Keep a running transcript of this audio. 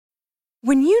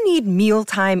When you need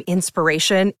mealtime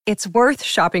inspiration, it's worth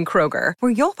shopping Kroger,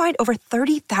 where you'll find over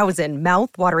 30,000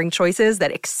 mouth-watering choices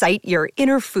that excite your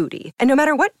inner foodie. And no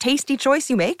matter what tasty choice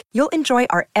you make, you'll enjoy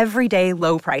our everyday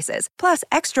low prices, plus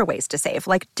extra ways to save,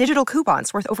 like digital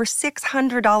coupons worth over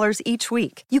 $600 each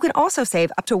week. You can also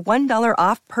save up to $1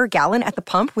 off per gallon at the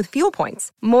pump with fuel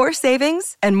points. More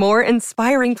savings and more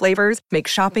inspiring flavors make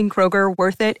shopping Kroger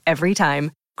worth it every time.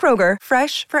 Kroger,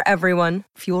 fresh for everyone.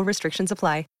 Fuel restrictions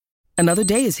apply. Another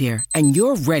day is here, and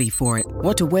you're ready for it.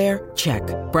 What to wear? Check.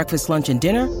 Breakfast, lunch, and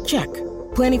dinner? Check.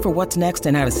 Planning for what's next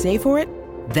and how to save for it?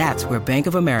 That's where Bank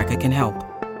of America can help.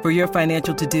 For your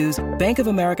financial to-dos, Bank of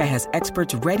America has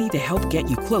experts ready to help get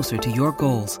you closer to your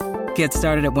goals. Get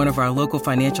started at one of our local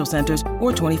financial centers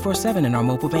or 24/7 in our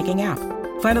mobile banking app.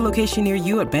 Find a location near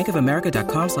you at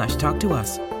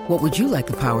bankofamerica.com/talktous. What would you like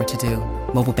the power to do?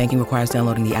 Mobile banking requires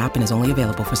downloading the app and is only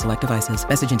available for select devices.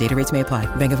 Message and data rates may apply.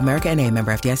 Bank of America N.A.,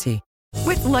 member FDIC.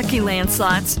 With Lucky Land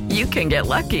Slots, you can get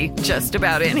lucky just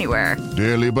about anywhere.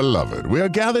 Dearly beloved, we are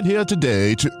gathered here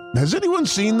today to... Has anyone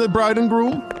seen the bride and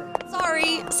groom?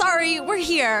 Sorry, we're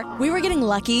here. We were getting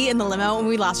lucky in the limo and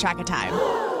we lost track of time.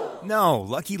 No,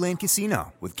 Lucky Land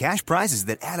Casino, with cash prizes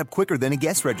that add up quicker than a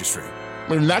guest registry.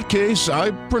 In that case,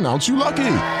 I pronounce you lucky.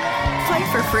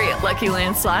 Play for free at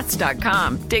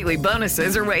LuckyLandSlots.com. Daily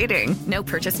bonuses are waiting. No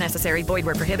purchase necessary. Void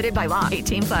where prohibited by law.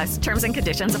 18+. Terms and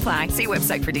conditions apply. See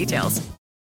website for details.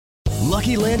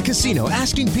 Lucky Land Casino,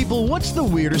 asking people, what's the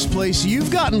weirdest place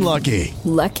you've gotten lucky?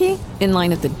 Lucky? In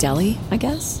line at the deli, I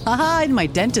guess? Aha, in my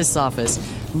dentist's office.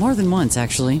 More than once,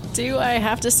 actually. Do I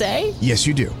have to say? Yes,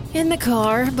 you do. In the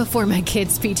car before my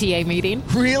kids' PTA meeting.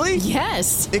 Really?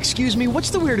 Yes. Excuse me,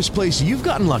 what's the weirdest place you've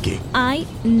gotten lucky? I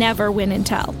never win and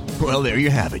tell. Well, there you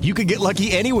have it. You can get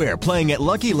lucky anywhere, playing at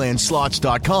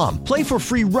LuckyLandSlots.com. Play for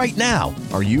free right now.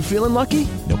 Are you feeling lucky?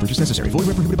 No purchase necessary. Void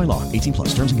where prohibited by law.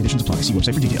 18+. Terms and conditions apply. See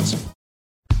website for details.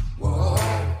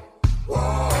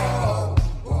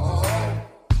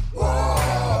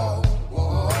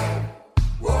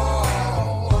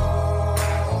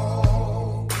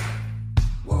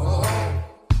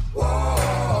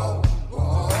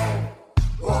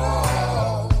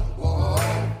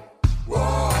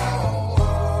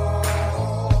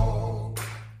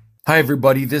 Hi,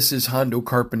 everybody. This is Hondo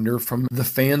Carpenter from the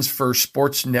Fans First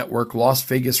Sports Network Las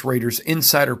Vegas Raiders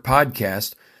Insider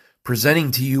Podcast, presenting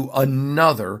to you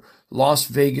another Las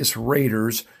Vegas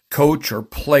Raiders coach or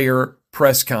player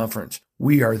press conference.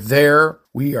 We are there.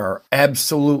 We are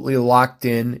absolutely locked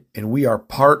in, and we are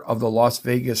part of the Las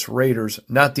Vegas Raiders,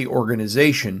 not the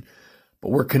organization,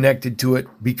 but we're connected to it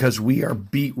because we are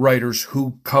beat writers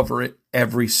who cover it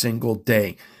every single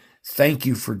day. Thank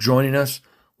you for joining us.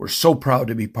 We're so proud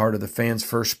to be part of the Fans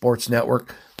First Sports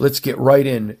Network. Let's get right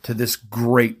into this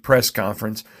great press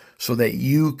conference so that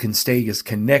you can stay as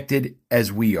connected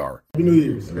as we are. Happy New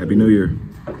Year. Happy New Year.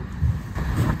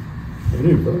 Happy New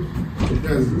Year, bro. You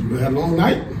guys had a long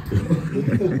night.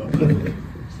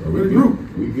 So we're the group.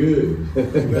 We good.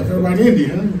 Everybody in Indy,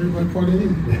 huh? Everybody part of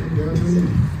Indy.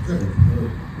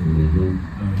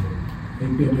 I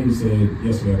think you said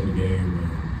yesterday after the game,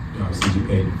 obviously you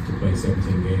paid to play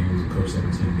 17 games, coach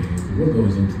 17 games. But what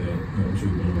goes into that? I'm sure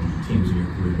you've been on teams in your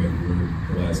career, maybe we're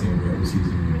the last game of the regular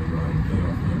season,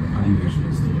 playoff. How do you actually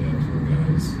instill that to a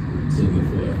guys still get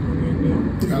full effort and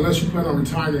win that? Unless you plan on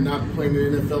retiring and not playing in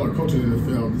the NFL or coaching in the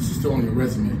NFL, this is still on your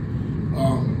resume.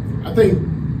 I think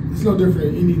it's no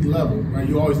different at any level, right?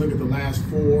 You always look at the last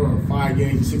 4 or 5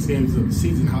 games, 6 games of the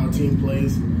season, how a team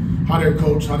plays, how their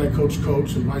coach,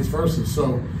 and vice versa.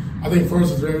 So I think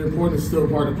first it's very important. It's still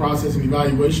part of the process and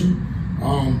evaluation.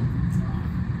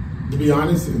 To be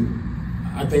honest, and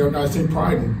I think our guys take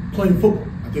pride in playing football.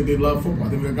 I think they love football. I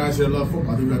think we got guys here that love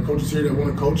football. I think we got coaches here that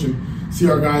want to coach and see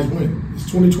our guys win. It's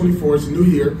 2024. It's a new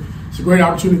year. It's a great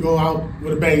opportunity to go out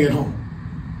with a bang at home.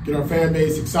 Get our fan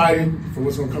base excited for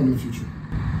what's going to come in the future.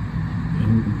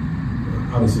 And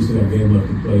obviously, still have game left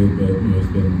to play, but it's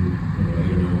been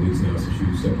 8 or 9 weeks now since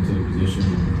you stepped into the position.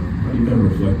 How do you kind of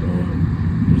reflect on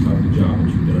just like the job that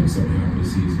you've done second half of the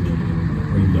season, and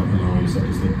are you allowing yourself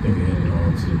to think ahead at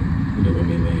all to when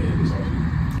they lay in this offseason?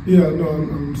 Yeah, no,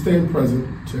 I'm staying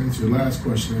present to answer your last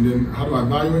question. And then how do I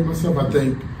evaluate myself? I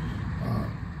think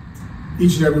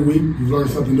each and every week you've learned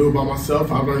something new about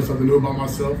myself. I've learned something new about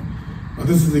myself.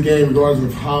 This is a game, regardless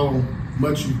of how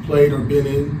much you've played or been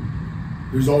in,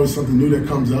 there's always something new that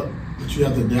comes up that you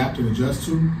have to adapt and adjust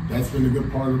to. That's been a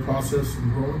good part of the process in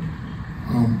growing.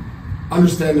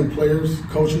 Understanding players,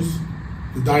 coaches,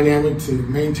 the dynamic to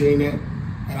maintain that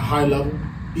at a high level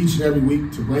each and every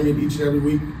week, to bring it each and every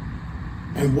week,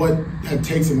 and what that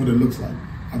takes and what it looks like.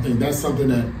 I think that's something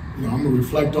that I'm going to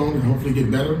reflect on and hopefully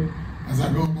get better as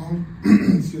I go along.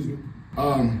 Excuse me.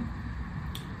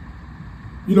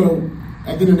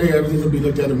 At the end of the day, everything will be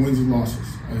looked at in wins and losses.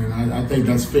 And I think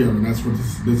that's fair, and that's what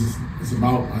this business is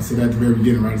about. I said that at the very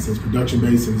beginning, right? It says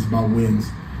production-based, and it's about wins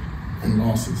and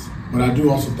losses. But I do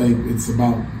also think it's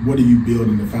about what do you build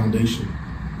in the foundation.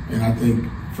 And I think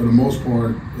for the most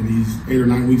part, in these 8 or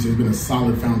 9 weeks, there's been a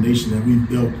solid foundation that we've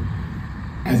built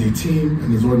as a team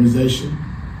and as an organization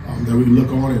that we look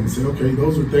on and say, okay,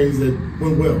 those are things that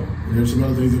went well, and there's some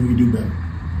other things that we can do better.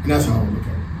 And that's how I would look at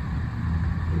it.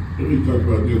 You talked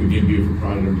about the game being for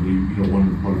pride and everybody,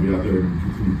 want to be out there and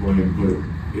continue playing.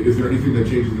 But is there anything that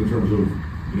changes in terms of,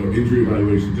 injury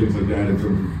evaluation, things like that, in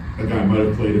terms of a guy might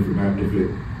have played if it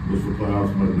was for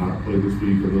playoffs, might have not played this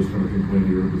week, or those kind of things playing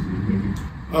into your decision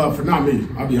making? For not me.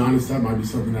 I'll be honest, that might be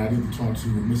something that I need to talk to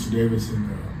Mr. Davis and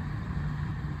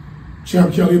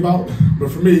Champ Kelly about.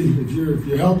 But for me, if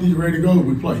you're healthy, you're ready to go,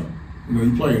 we play.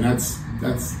 You play, and that's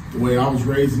the way I was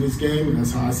raised in this game, and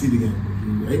that's how I see the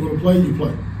game. If you're able to play, you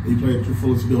play. You play at your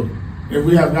fullest ability. If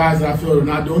we have guys that I feel are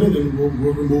not doing it, then we'll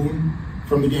remove them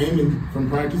from the game and from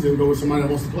practice and go with somebody that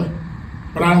wants to play.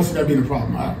 But I don't see that being a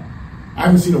problem. I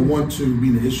haven't seen a 1-2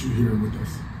 being an issue here with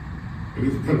us. I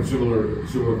guess kind of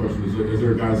similar question. Is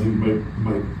there guys who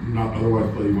might not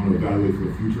otherwise play you want to evaluate for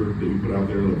the future that you put out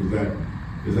there? Like,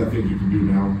 is that things you can do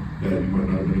now that you might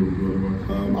not have been able to do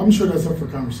otherwise? I'm sure that's up for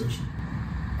conversation.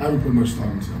 I haven't put much thought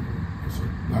into that. So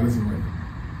not as of right now.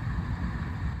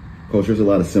 Coach, there's a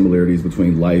lot of similarities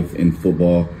between life and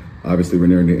football. Obviously, we're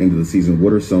nearing the end of the season.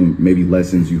 What are some maybe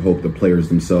lessons you hope the players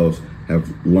themselves have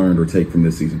learned or take from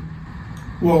this season?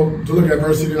 Well, to look at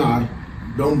adversity in the eye,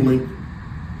 don't blink,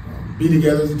 be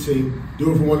together as a team,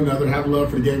 do it for one another, have love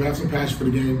for the game, have some passion for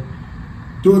the game,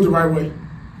 do it the right way,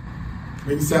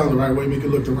 make it sound the right way, make it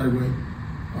look the right way.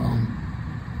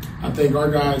 I think our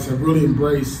guys have really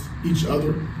embraced each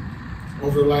other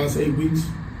over the last 8 weeks.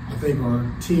 I think our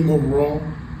team overall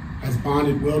has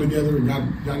bonded well together and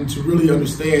gotten to really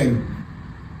understand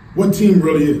what team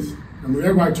really is. I mean,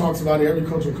 everybody talks about it. Every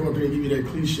coach will come up here and give you that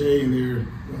cliche and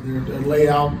their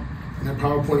layout and their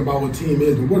PowerPoint about what team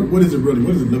is. But what is it really?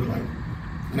 What does it look like?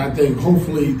 And I think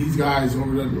hopefully these guys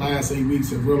over the last 8 weeks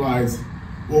have realized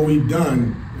what we've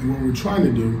done and what we're trying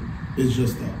to do is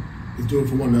just that. Is do it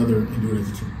for one another and do it as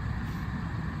a team.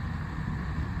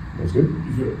 That's good.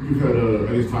 You've had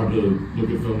I guess, time to look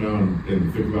at film now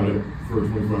and think about it for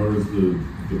 24 hours. The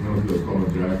penalty that was called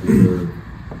on Jack.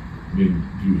 Do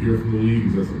you hear from the league?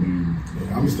 Is that something you?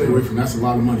 Yeah, I'm gonna stay away from. That's a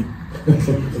lot of money. It's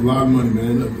a lot of money,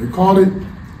 man. Look, they called it.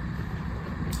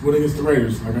 What against the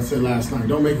Raiders? Like I said last night,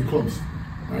 don't make it close.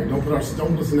 Right? Don't put us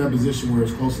in that position where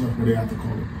it's close enough where they have to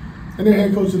call it. And their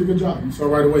head coach did a good job. You saw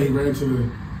right away he ran to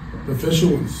the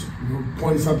official and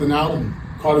pointed something out and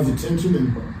caught his attention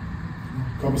and.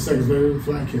 A couple seconds later, the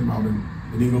flag came out and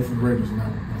they didn't go for the Raiders, and that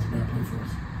was a bad play for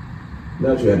us.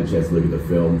 Now that you had a chance to look at the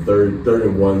film, third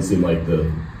and one seemed like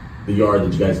the yard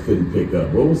that you guys couldn't pick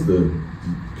up. Could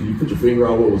you put your finger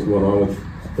on what was going on with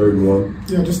 3rd and 1?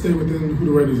 Yeah, just stay within who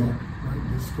the Raiders are.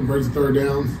 Right? Just convert to third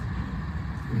downs.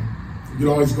 You can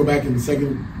always go back and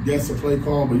second guess a play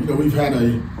call, but we've had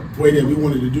a way that we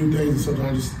wanted to do things, and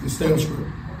sometimes just stay on script.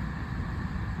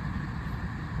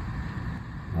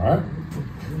 All right.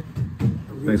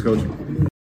 Thanks, Coach.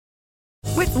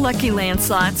 With Lucky Land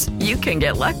Slots, you can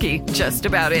get lucky just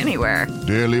about anywhere.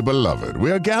 Dearly beloved, we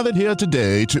are gathered here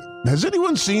today to... Has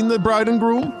anyone seen the bride and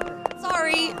groom?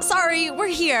 Sorry, we're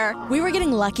here. We were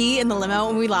getting lucky in the limo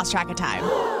and we lost track of time.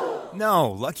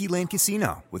 No, Lucky Land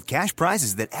Casino, with cash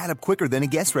prizes that add up quicker than a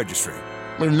guest registry.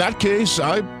 In that case,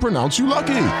 I pronounce you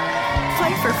lucky.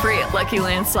 Play for free at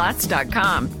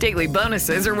LuckyLandSlots.com. Daily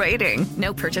bonuses are waiting.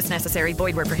 No purchase necessary.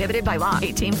 Void where prohibited by law.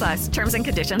 18+. Terms and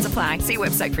conditions apply. See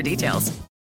website for details.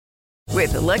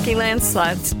 With Lucky Land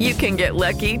Slots, you can get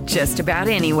lucky just about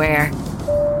anywhere.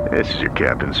 This is your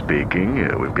captain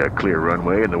speaking. We've got clear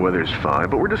runway and the weather's fine,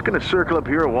 but we're just going to circle up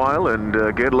here a while and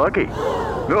get lucky.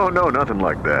 No, nothing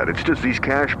like that. It's just these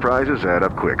cash prizes add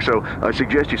up quick. So I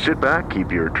suggest you sit back,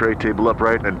 keep your tray table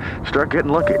upright, and start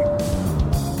getting lucky.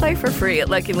 Play for free at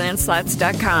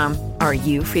LuckyLandSlots.com. Are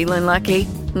you feeling lucky?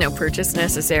 No purchase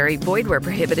necessary. Void where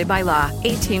prohibited by law.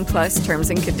 18+ terms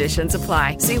and conditions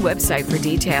apply. See website for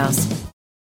details.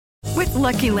 With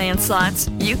Lucky Land Slots,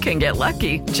 you can get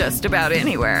lucky just about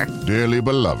anywhere. Dearly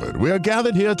beloved, we are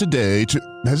gathered here today to...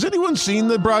 Has anyone seen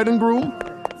the bride and groom?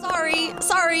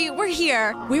 Sorry, we're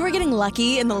here. We were getting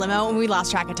lucky in the limo and we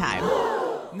lost track of time.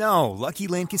 No, Lucky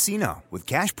Land Casino, with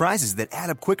cash prizes that add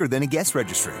up quicker than a guest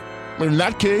registry. In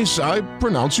that case, I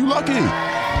pronounce you lucky.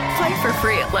 Play for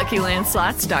free at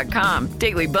LuckyLandSlots.com.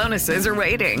 Daily bonuses are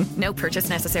waiting. No purchase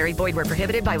necessary. Void where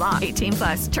prohibited by law.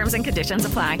 18+. Terms and conditions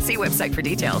apply. See website for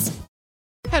details.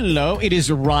 Hello, it is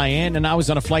Ryan, and I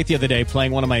was on a flight the other day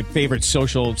playing one of my favorite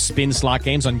social spin slot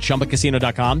games on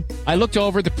ChumbaCasino.com. I looked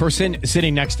over at the person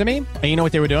sitting next to me, and you know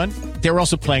what they were doing? They were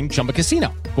also playing Chumba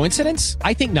Casino. Coincidence?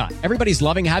 I think not. Everybody's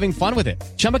loving having fun with it.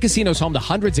 Chumba Casino is home to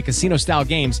hundreds of casino-style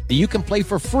games that you can play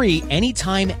for free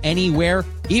anytime, anywhere,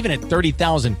 even at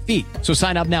 30,000 feet. So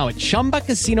sign up now at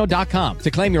ChumbaCasino.com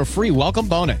to claim your free welcome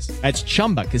bonus. That's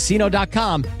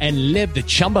ChumbaCasino.com and live the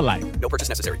Chumba life. No purchase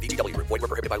necessary. VGW. Void where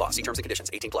prohibited by law. See terms and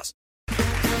conditions. 18+.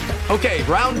 Okay,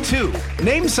 round two.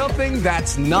 Name something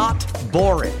that's not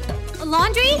boring. A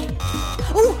laundry?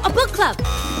 Ooh, a book club.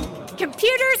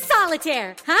 Computer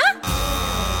solitaire, huh?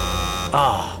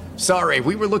 Ah, oh, sorry.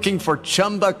 We were looking for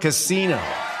Chumba Casino.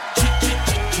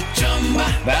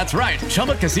 That's right.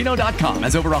 ChumbaCasino.com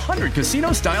has over 100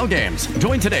 casino-style games.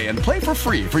 Join today and play for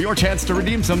free for your chance to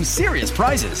redeem some serious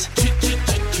prizes.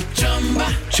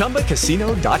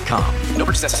 ChumbaCasino.com. No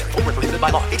purchase necessary. Void where prohibited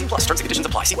by law. 18+. Terms and conditions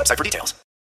apply. See website for details.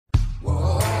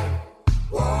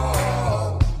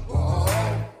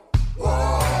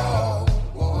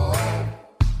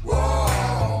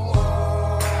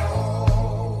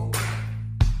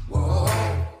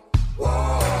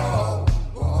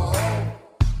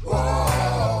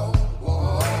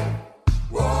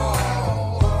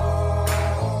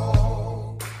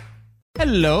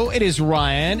 Hello, it is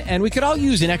Ryan, and we could all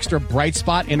use an extra bright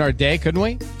spot in our day, couldn't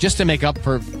we? Just to make up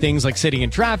for things like sitting in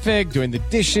traffic, doing the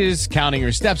dishes, counting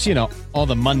your steps, you know, all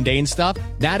the mundane stuff.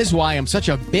 That is why I'm such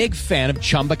a big fan of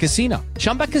Chumba Casino.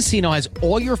 Chumba Casino has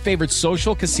all your favorite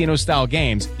social casino-style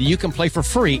games that you can play for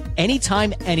free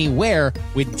anytime, anywhere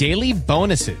with daily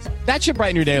bonuses. That should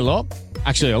brighten your day a little.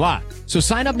 Actually, a lot. So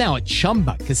sign up now at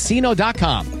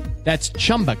ChumbaCasino.com. That's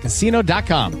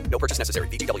ChumbaCasino.com. No purchase necessary.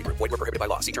 VGW. Void where prohibited by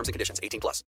law. See terms and conditions.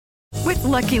 18+. With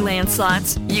Lucky Land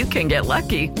Slots, you can get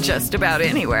lucky just about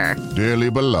anywhere.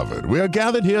 Dearly beloved, we are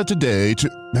gathered here today to...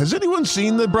 Has anyone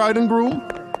seen the bride and groom?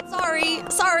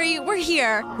 Sorry, we're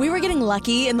here. We were getting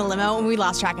lucky in the limo and we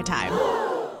lost track of time.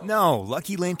 No,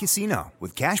 Lucky Land Casino.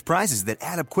 With cash prizes that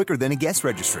add up quicker than a guest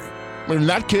registry. In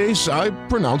that case, I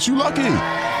pronounce you lucky.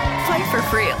 Play for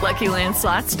free at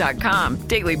LuckyLandSlots.com.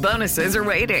 Daily bonuses are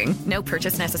waiting. No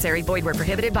purchase necessary. Void where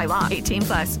prohibited by law.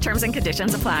 18+. Terms and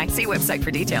conditions apply. See website for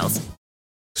details.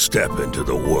 Step into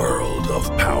the world of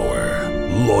power,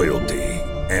 loyalty,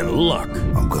 and luck.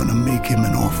 I'm gonna make him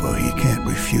an offer he can't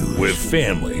refuse. With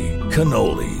family,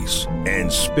 cannolis,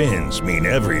 and spins mean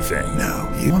everything. Now,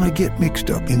 you wanna get mixed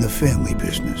up in the family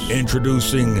business.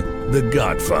 Introducing The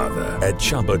Godfather at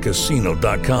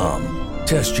ChumbaCasino.com.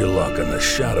 Test your luck in the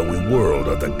shadowy world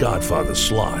of The Godfather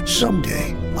slot.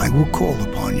 Someday, I will call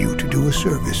upon you to do a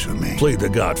service for me. Play The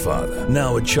Godfather,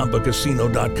 now at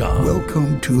ChumbaCasino.com.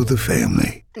 Welcome to the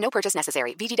family. No purchase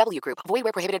necessary. VGW Group. Void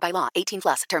where prohibited by law.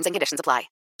 18+. Terms and conditions apply.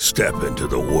 Step into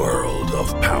the world of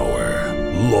power,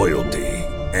 loyalty,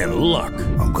 and luck.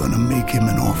 I'm gonna make him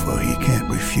an offer he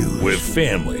can't refuse. With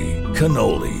family,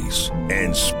 cannolis,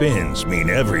 and spins mean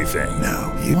everything.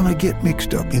 Now, you wanna get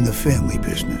mixed up in the family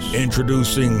business.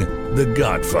 Introducing The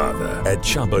Godfather at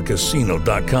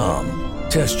ChumbaCasino.com.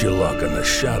 Test your luck in the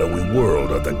shadowy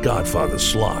world of The Godfather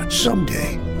slot.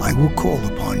 Someday, I will call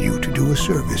upon you to do a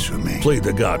service for me. Play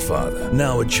The Godfather,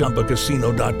 now at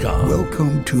ChumbaCasino.com.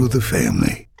 Welcome to the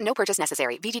family. No purchase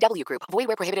necessary. VGW Group. Void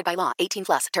where prohibited by law.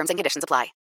 18+. Terms and conditions apply.